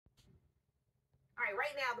right,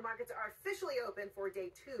 right now the markets are officially open for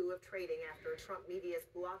day 2 of trading after Trump Media's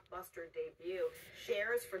blockbuster debut.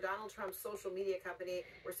 Shares for Donald Trump's social media company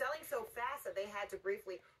were selling so fast that they had to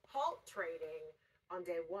briefly halt trading on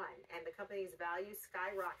day 1, and the company's value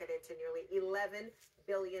skyrocketed to nearly $11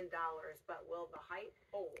 billion. But will the hype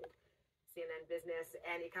hold? CNN business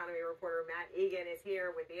and economy reporter Matt Egan is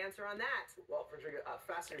here with the answer on that. Well, Frederica,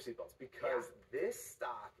 fasten your seatbelts because this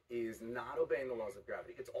stock is not obeying the laws of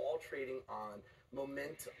gravity. It's all trading on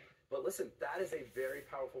momentum. But listen, that is a very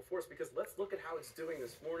powerful force because let's look at how it's doing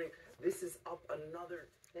this morning. This is up another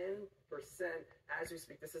 10% as we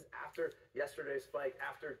speak. This is after yesterday's spike,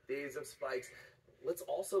 after days of spikes. Let's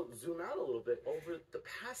also zoom out a little bit over the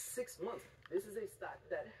past 6 months. This is a stock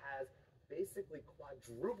that has basically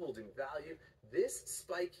quadrupled in value. This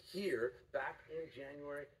spike here back in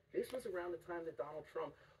January, this was around the time that Donald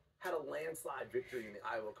Trump had a landslide victory in the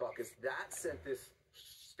Iowa caucus. That sent this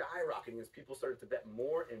skyrocketing as people started to bet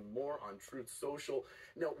more and more on Truth Social.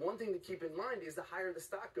 Now, one thing to keep in mind is the higher the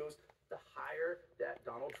stock goes, the higher that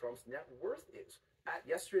Donald Trump's net worth is. At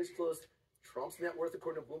yesterday's close, Trump's net worth,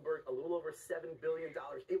 according to Bloomberg, a little over $7 billion.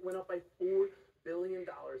 It went up by $4 billion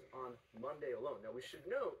on Monday alone. Now, we should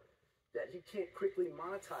note that he can't quickly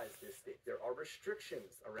monetize this stake. There are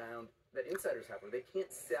restrictions around that insiders have where they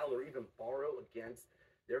can't sell or even borrow against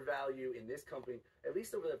their value in this company, at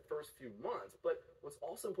least over the first few months. But what's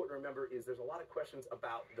also important to remember is there's a lot of questions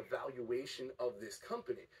about the valuation of this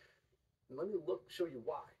company. Let me show you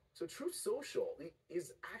why. So Truth Social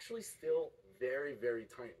is actually still very, very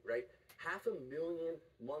tiny, right? 500,000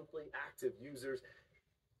 monthly active users.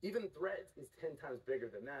 Even Threads is 10 times bigger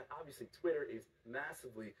than that. Obviously, Twitter is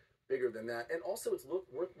massively bigger than that. And also, it's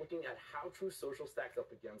worth looking at how Truth Social stacks up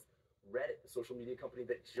against Reddit, the social media company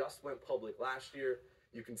that just went public last year.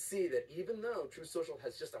 You can see that even though Truth Social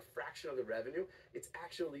has just a fraction of the revenue, it's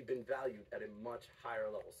actually been valued at a much higher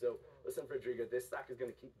level. So listen, Frederica, this stock is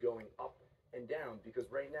going to keep going up and down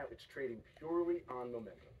because right now it's trading purely on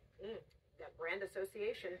momentum. That brand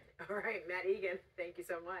association. All right, Matt Egan, thank you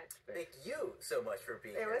so much. Thank you so much for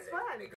being here. It was fun.